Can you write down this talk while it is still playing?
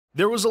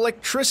There was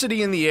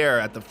electricity in the air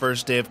at the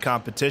first day of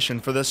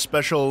competition for the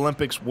Special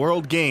Olympics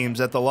World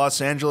Games at the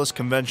Los Angeles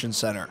Convention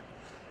Center.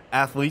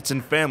 Athletes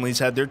and families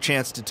had their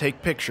chance to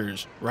take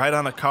pictures, ride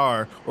on a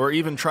car, or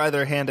even try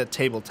their hand at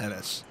table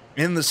tennis.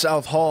 In the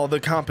South Hall, the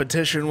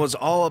competition was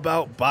all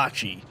about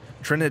bocce.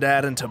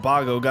 Trinidad and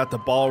Tobago got the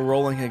ball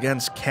rolling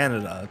against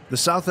Canada. The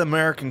South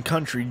American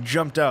country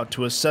jumped out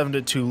to a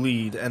 7-2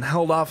 lead and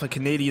held off a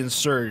Canadian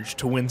surge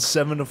to win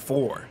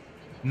 7-4.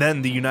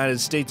 Then the United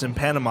States and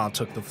Panama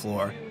took the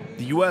floor.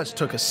 The U.S.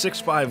 took a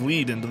 6-5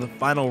 lead into the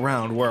final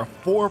round where a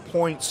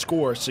 4-point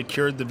score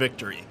secured the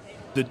victory.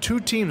 The two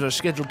teams are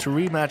scheduled to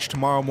rematch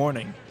tomorrow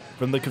morning.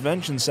 From the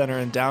Convention Center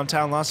in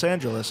downtown Los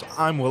Angeles,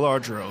 I'm Will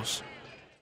Argeros.